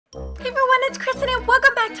Hey everyone, it's Krystin and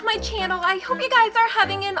welcome back to my channel. I hope you guys are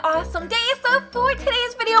having an awesome day. So for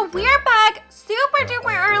today's video, we're back super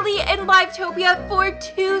duper early in LIVETOPIA for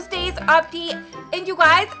Tuesday's update. And you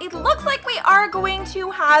guys, it looks like we are going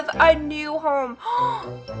to have a new home.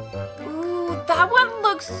 Ooh, that one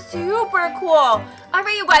looks super cool.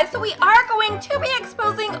 Alright you guys, so we are going to be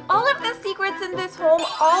exposing all of the secrets in this home.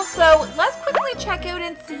 Also, let's quickly check out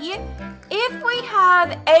and see if we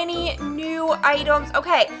have any new items.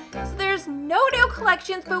 Okay, so there's no new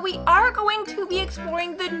collections, but we are going to be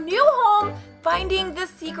exploring the new home, finding the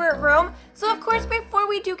secret room. So of course, before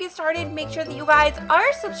we do get started, make sure that you guys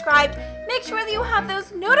are subscribed. Make sure that you have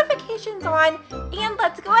those notifications on. And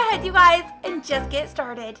let's go ahead, you guys, and just get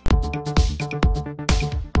started.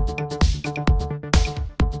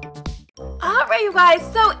 Alright you guys,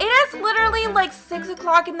 so it is literally like 6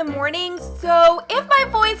 o'clock in the morning, so if my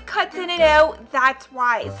voice cuts in and out, that's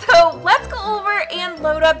why. So let's go over and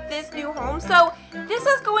load up this new home. So this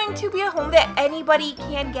is going to be a home that anybody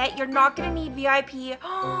can get. You're not going to need VIP.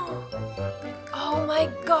 Oh my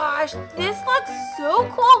gosh, this looks so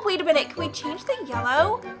cool. Wait a minute, can we change the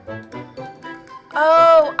yellow?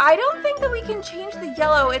 Oh, I don't think that we can change the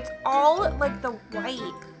yellow. It's all like the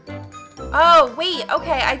white. Oh, wait,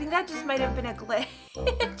 okay, I think that just might have been a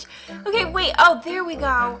glitch. Okay, wait, oh, there we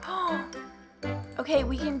go. Okay,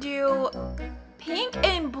 we can do pink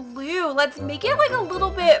and blue. Let's make it like a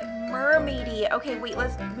little bit mermaidy. Okay, wait,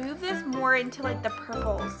 let's move this more into like the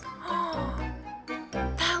purples.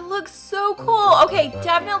 That looks so cool. Okay,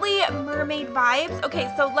 definitely mermaid vibes.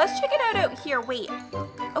 Okay, so let's check it out here. Wait.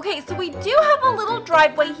 Okay, so we do have a little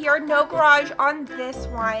driveway here. No garage on this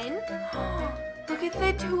one. Look at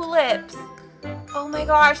the tulips. Oh my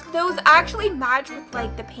gosh, those actually match with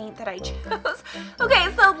like the paint that I chose.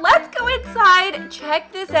 Okay, so let's go inside,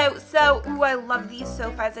 check this out. So, ooh, I love these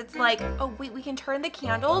sofas. It's like, oh wait, we can turn the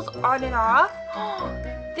candles on and off.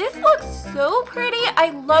 This looks so pretty. I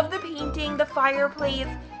love the painting, the fireplace,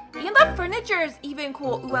 and the furniture is even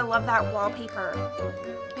cool. Ooh, I love that wallpaper.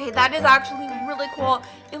 Okay, that is actually really cool.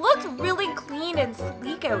 It looks really clean and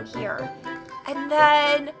sleek out here. And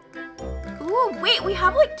then, ooh, wait, we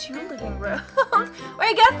have like 2 living rooms. Or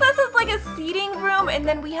I guess this is like a seating room, and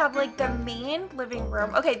then we have like the main living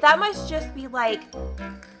room. Okay, that must just be like,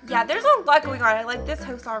 yeah, there's a lot going on. I like this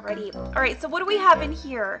house already. All right, so what do we have in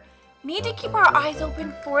here? We need to keep our eyes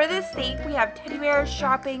open for the safe. We have teddy bears,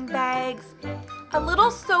 shopping bags, a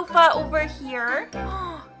little sofa over here.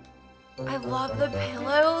 I love the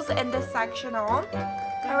pillows and the sectional.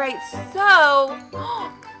 All right, so,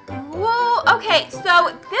 whoa, okay,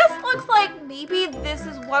 so this looks like maybe this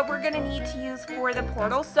is what we're gonna need to use for the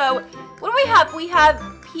portal. So what do we have? We have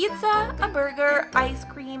pizza, a burger, ice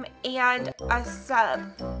cream, and a sub.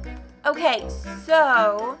 Okay,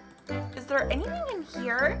 so is there anything in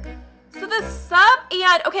here? So the sub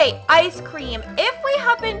and, okay, ice cream. If we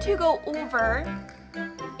happen to go over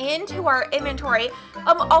into our inventory,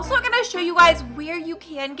 I'm also going to show you guys where you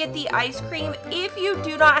can get the ice cream if you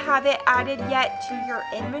do not have it added yet to your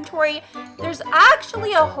inventory. There's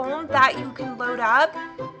actually a home that you can load up.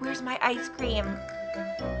 Where's my ice cream?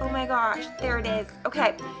 Oh my gosh, there it is.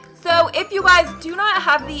 Okay, so if you guys do not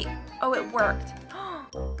have the, oh, it worked.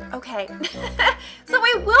 Okay, so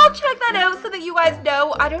we will check that out so that you guys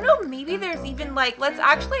know. I don't know, maybe there's even like, let's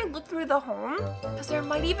actually look through the home, because there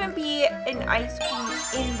might even be an ice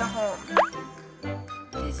cream in the home.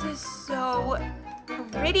 This is so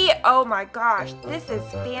pretty. Oh my gosh, this is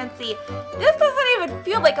fancy. This doesn't even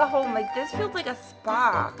feel like a home. Like, this feels like a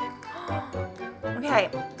spa. Okay,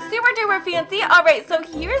 super duper fancy. All right, so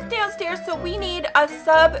here's downstairs. So we need a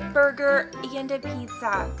sub, burger, and a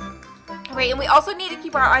pizza. All right, and we also need to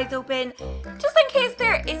keep our eyes open just in case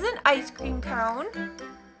there is an ice cream cone.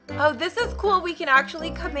 Oh, this is cool. We can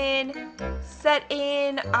actually come in, set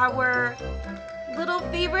in our little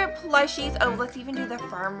favorite plushies. Oh, let's even do the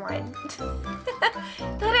farm one.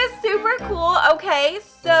 That is super cool. Okay,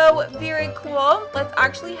 so very cool. Let's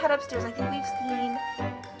actually head upstairs. I think we've seen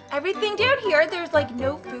everything down here. There's like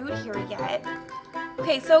no food here yet.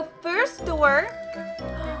 Okay, so first door.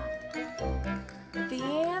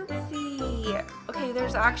 Fancy. Okay,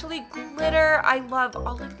 there's actually glitter. I love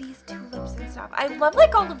all of these tulips and stuff. I love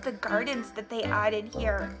like all of the gardens that they added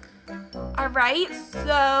here. All right,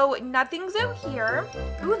 so nothing's out here.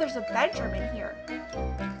 Ooh, there's a bedroom in here.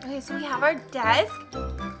 Okay, so we have our desk.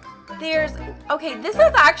 There's, okay, this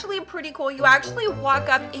is actually pretty cool. You actually walk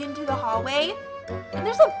up into the hallway and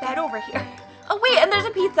there's a bed over here. Oh wait, and there's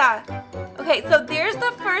a pizza. Okay, so there's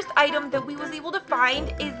the first item that we was able to find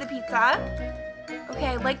is the pizza. Okay,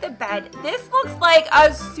 I like the bed. This looks like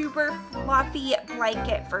a super fluffy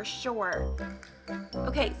blanket for sure.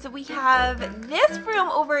 Okay, so we have this room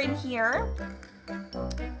over in here.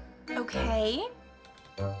 Okay.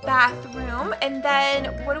 Bathroom. And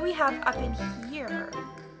then what do we have up in here?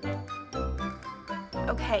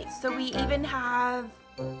 Okay, so we even have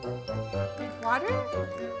water?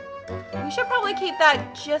 We should probably keep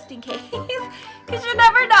that just in case, because you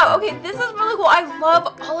never know. Okay, this is really cool. I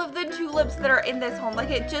love all of the tulips that are in this home. Like,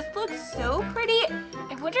 it just looks so pretty.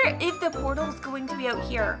 I wonder if the portal is going to be out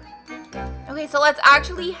here. Okay, so let's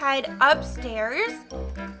actually head upstairs.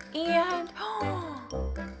 And, oh,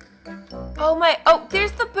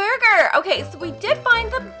 there's the burger. Okay, so we did find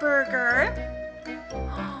the burger.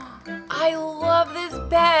 I love this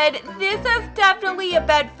bed. This is definitely a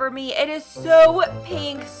bed for me. It is so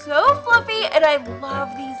pink, so fluffy, and I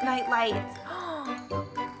love these night lights.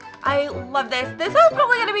 I love this. This is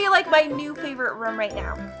probably going to be like my new favorite room right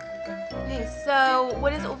now. Okay, so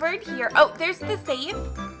what is over here? Oh, there's the safe.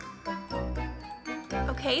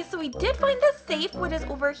 Okay, so we did find the safe. What is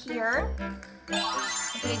over here?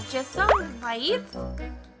 Okay, just some lights.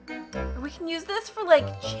 We can use this for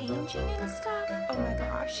like changing and stuff. Oh my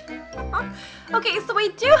gosh. Okay, so we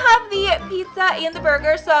do have the pizza and the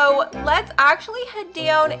burger. So let's actually head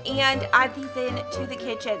down and add these in to the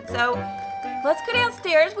kitchen. So let's go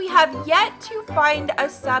downstairs. We have yet to find a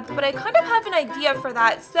sub, but I kind of have an idea for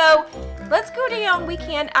that. So let's go down. We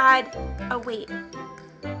can add, oh wait.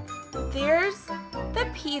 There's the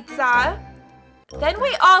pizza. Then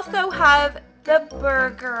we also have the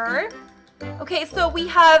burger. Okay, so we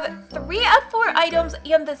have 3 of 4 items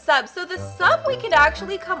and the sub. So the sub, we could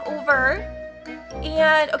actually come over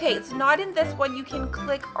and, okay, it's not in this one. You can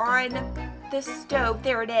click on the stove.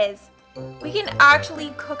 There it is. We can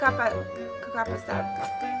actually cook up a sub.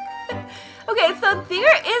 Okay, so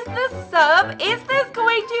there is the sub. Is this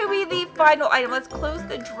going to be the final item? Let's close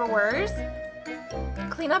the drawers.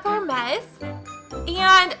 Clean up our mess.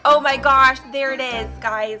 And, oh my gosh, there it is,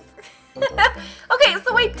 guys. Okay,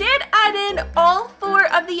 so I did add in all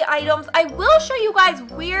 4 of the items. I will show you guys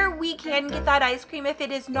where we can get that ice cream if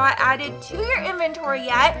it is not added to your inventory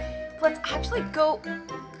yet. Let's actually go.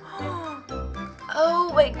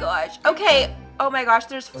 Oh my gosh. Okay. Oh my gosh,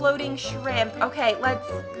 there's floating shrimp. Okay, let's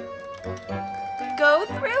go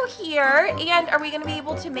through here. And are we going to be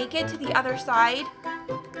able to make it to the other side?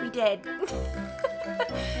 We did.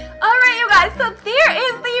 Alright, you guys, so there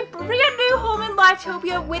is the brand new home in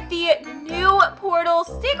LIVETOPIA with the new portal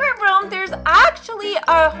secret room. There's actually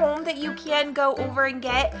a home that you can go over and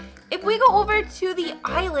get. If we go over to the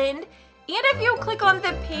island, and if you click on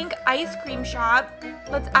the pink ice cream shop,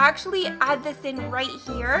 let's actually add this in right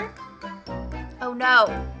here. Oh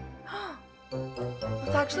no.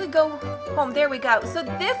 Let's actually go home. There we go. So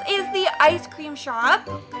this is the ice cream shop.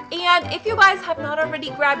 And if you guys have not already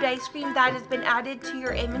grabbed ice cream, that has been added to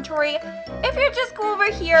your inventory. If you just go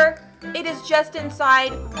over here, it is just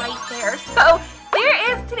inside right there. So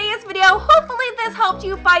there is today's video. Hopefully this helped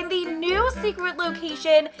you find the new secret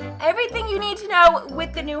location, everything you need to know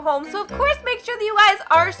with the new home. So of course, make sure that you guys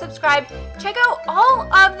are subscribed. Check out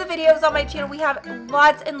all of the videos on my channel. We have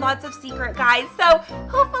lots and lots of secret guys. So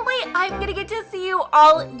hopefully I'm gonna get to see you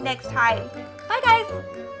all next time. Bye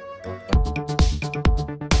guys.